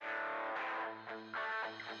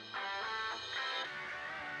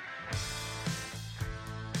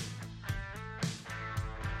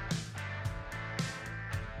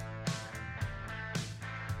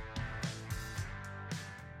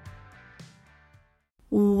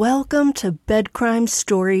Welcome to Bed Crime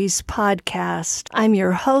Stories podcast. I'm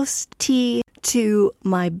your host, T. To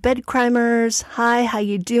my bed crimers, hi, how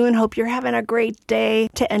you doing? Hope you're having a great day.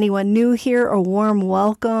 To anyone new here, a warm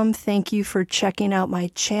welcome. Thank you for checking out my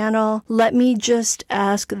channel. Let me just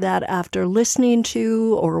ask that after listening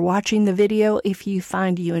to or watching the video, if you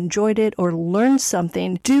find you enjoyed it or learned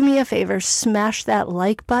something, do me a favor, smash that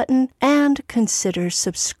like button and consider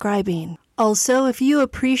subscribing. Also, if you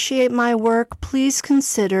appreciate my work, please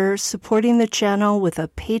consider supporting the channel with a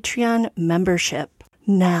Patreon membership.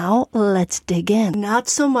 Now, let's dig in. Not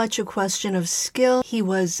so much a question of skill, he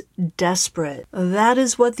was desperate. That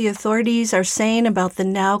is what the authorities are saying about the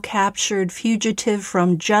now captured fugitive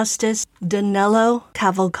from justice, Danelo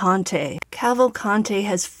Cavalcante. Cavalcante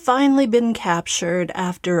has finally been captured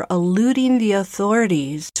after eluding the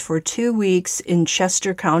authorities for 2 weeks in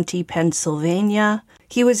Chester County, Pennsylvania.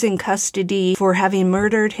 He was in custody for having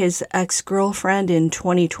murdered his ex-girlfriend in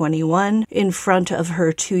 2021 in front of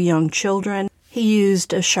her 2 young children. He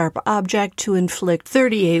used a sharp object to inflict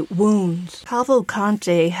 38 wounds.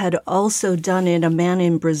 Cavalcante had also done it a man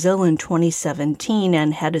in Brazil in 2017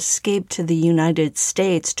 and had escaped to the United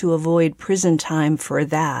States to avoid prison time for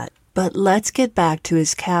that. But let's get back to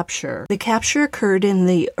his capture. The capture occurred in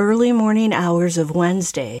the early morning hours of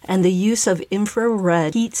Wednesday, and the use of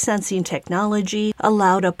infrared heat-sensing technology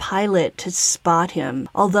allowed a pilot to spot him,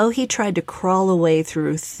 although he tried to crawl away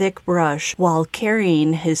through thick brush while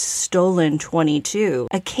carrying his stolen .22.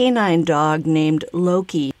 A canine dog named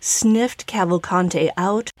Loki sniffed Cavalcante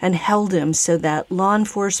out and held him so that law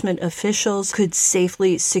enforcement officials could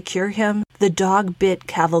safely secure him. The dog bit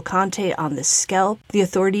Cavalcante on the scalp. The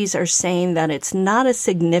authorities are saying that it's not a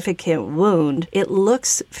significant wound. It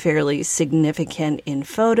looks fairly significant in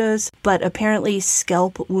photos, but apparently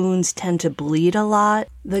scalp wounds tend to bleed a lot.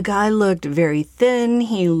 The guy looked very thin,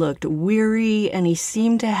 he looked weary, and he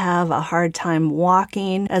seemed to have a hard time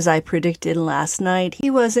walking. As I predicted last night,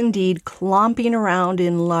 he was indeed clomping around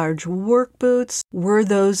in large work boots. Were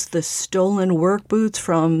those the stolen work boots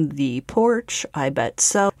from the porch? I bet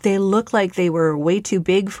so. They looked like they were way too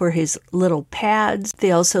big for his little pads.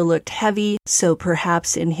 They also looked heavy, so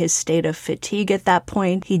perhaps in his state of fatigue at that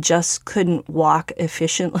point, he just couldn't walk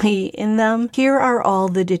efficiently in them. Here are all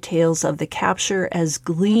the details of the capture as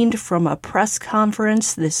gleaned from a press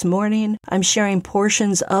conference this morning. I'm sharing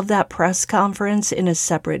portions of that press conference in a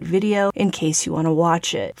separate video in case you want to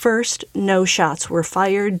watch it. First, no shots were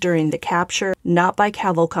fired during the capture, not by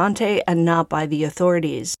Cavalcante and not by the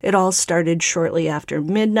authorities. It all started shortly after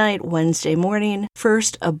midnight Wednesday morning.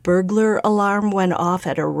 First, a burglar alarm went off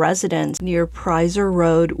at a residence near Prizer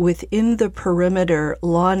Road within the perimeter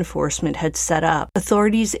law enforcement had set up.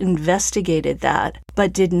 Authorities investigated that,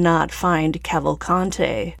 but did not find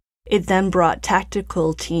Cavalcante. It then brought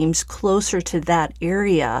tactical teams closer to that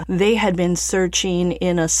area. They had been searching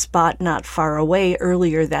in a spot not far away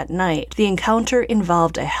earlier that night. The encounter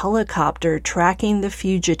involved a helicopter tracking the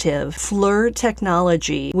fugitive, FLIR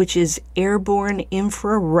technology, which is airborne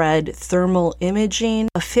infrared thermal imaging,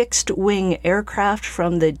 a fixed-wing aircraft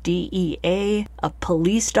from the DEA, a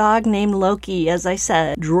police dog named Loki, as I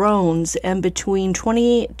said, drones, and between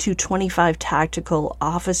 20 to 25 tactical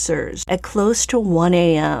officers. At close to 1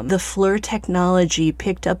 a.m., the FLIR technology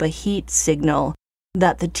picked up a heat signal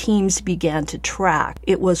that the teams began to track.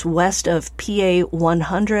 It was west of PA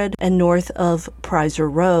 100 and north of Prizer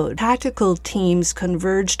Road. Tactical teams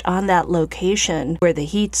converged on that location where the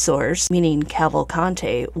heat source, meaning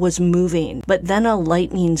Cavalcante, was moving. But then a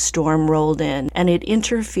lightning storm rolled in and it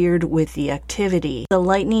interfered with the activity. The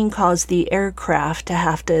lightning caused the aircraft to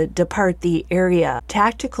have to depart the area.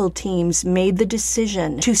 Tactical teams made the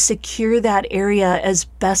decision to secure that area as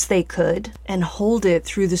best they could and hold it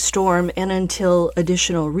through the storm and until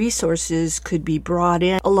additional resources could be brought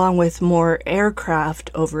in, along with more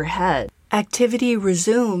aircraft overhead. Activity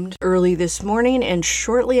resumed early this morning, and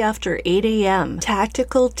shortly after 8 a.m.,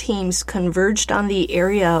 tactical teams converged on the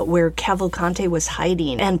area where Cavalcante was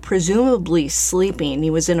hiding and presumably sleeping.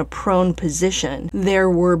 He was in a prone position. There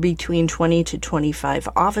were between 20 to 25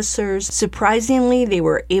 officers. Surprisingly, they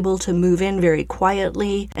were able to move in very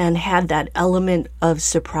quietly and had that element of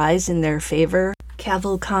surprise in their favor.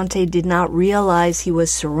 Cavalcante did not realize he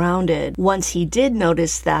was surrounded. Once he did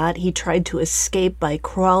notice that, he tried to escape by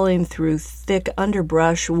crawling through thick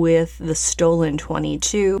underbrush with the stolen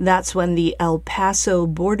 .22. That's when the El Paso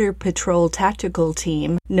Border Patrol tactical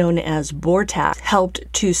team, known as BORTAC, helped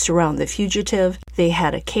to surround the fugitive. They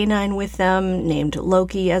had a canine with them named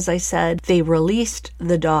Loki, as I said. They released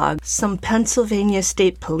the dog. Some Pennsylvania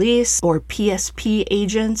State Police, or PSP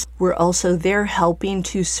agents, were also there helping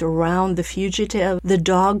to surround the fugitive. The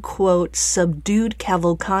dog, quote, subdued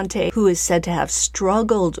Cavalcante, who is said to have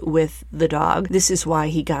struggled with the dog. This is why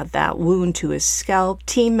he got that wound to his scalp.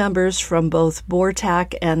 Team members from both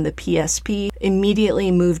BORTAC and the PSP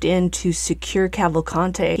immediately moved in to secure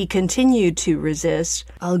Cavalcante. He continued to resist.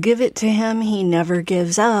 I'll give it to him, he never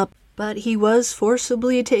gives up. But he was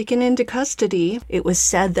forcibly taken into custody. It was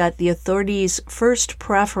said that the authorities' first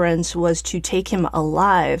preference was to take him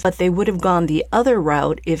alive, but they would have gone the other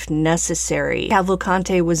route if necessary.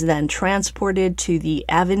 Cavalcante was then transported to the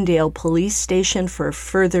Avondale police station for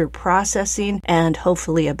further processing and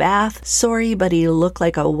hopefully a bath. Sorry, but he looked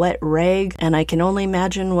like a wet rag, and I can only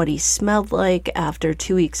imagine what he smelled like after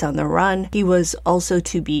 2 weeks on the run. He was also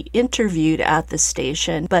to be interviewed at the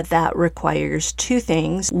station, but that requires two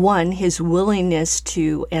things. One, his willingness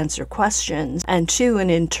to answer questions, and two, an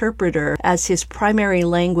interpreter, as his primary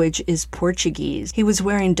language is Portuguese. He was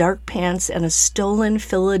wearing dark pants and a stolen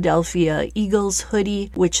Philadelphia Eagles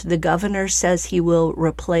hoodie, which the governor says he will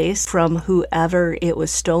replace from whoever it was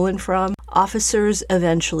stolen from. Officers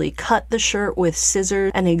eventually cut the shirt with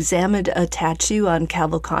scissors and examined a tattoo on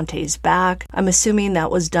Cavalcante's back. I'm assuming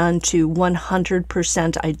that was done to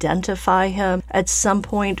 100% identify him. At some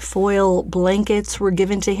point, foil blankets were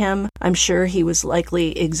given to him. I'm sure he was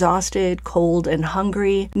likely exhausted, cold, and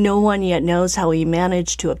hungry. No one yet knows how he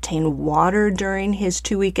managed to obtain water during his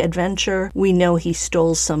 2-week adventure. We know he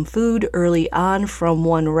stole some food early on from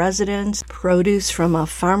one residence, produce from a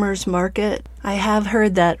farmer's market. I have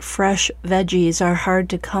heard that fresh veggies are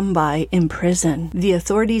hard to come by in prison. The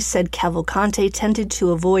authorities said Cavalcante tended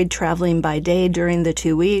to avoid traveling by day during the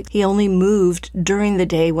 2 weeks. He only moved during the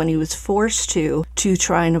day when he was forced to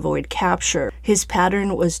try and avoid capture. His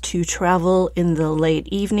pattern was to travel in the late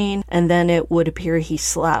evening, and then it would appear he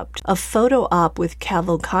slept. A photo op with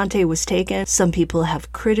Cavalcante was taken. Some people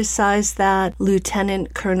have criticized that.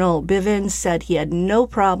 Lieutenant Colonel Bivens said he had no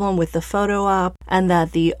problem with the photo op, and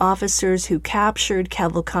that the officers who captured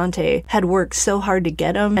Cavalcante had worked so hard to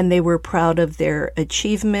get him, and they were proud of their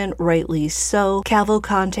achievement, rightly so.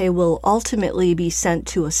 Cavalcante will ultimately be sent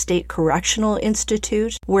to a state correctional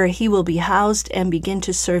institute, where he will be housed and begin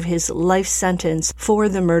to serve his life sentence for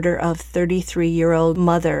the murder of 33-year-old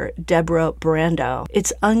mother Deborah Brando.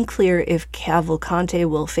 It's unclear if Cavalcante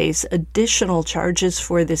will face additional charges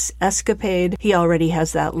for this escapade. He already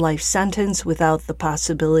has that life sentence without the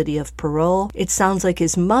possibility of parole. It sounds like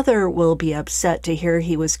his mother will be upset to hear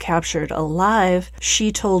he was captured alive.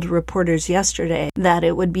 She told reporters yesterday that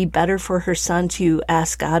it would be better for her son to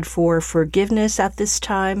ask God for forgiveness at this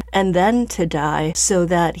time and then to die, so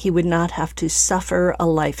that he would not have to suffer a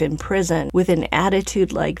life in prison. With an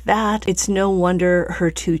attitude like that, it's no wonder her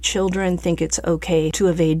 2 children think it's okay to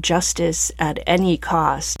evade justice at any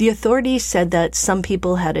cost. The authorities said that some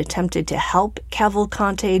people had attempted to help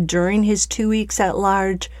Cavalcante during his 2 weeks at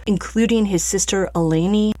large, including his sister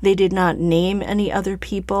Eleni. They did not name any other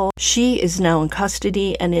people. She is now in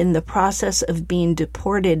custody and in the process of being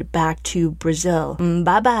deported back to Brazil.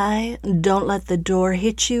 Bye-bye. Don't let the door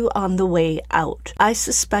hit you on the way out. I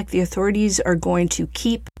suspect the authorities are going to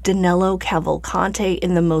keep Danelo Cavalcante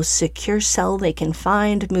in the most secure cell they can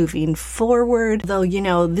find moving forward. Though,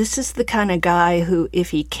 this is the kind of guy who, if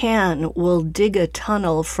he can, will dig a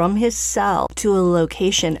tunnel from his cell to a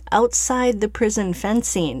location outside the prison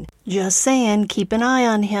fencing. Just saying, keep an eye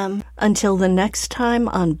on him. Until the next time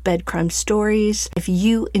on Bed Crime Stories, if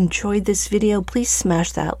you enjoyed this video, please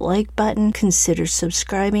smash that like button, consider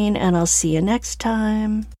subscribing, and I'll see you next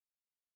time.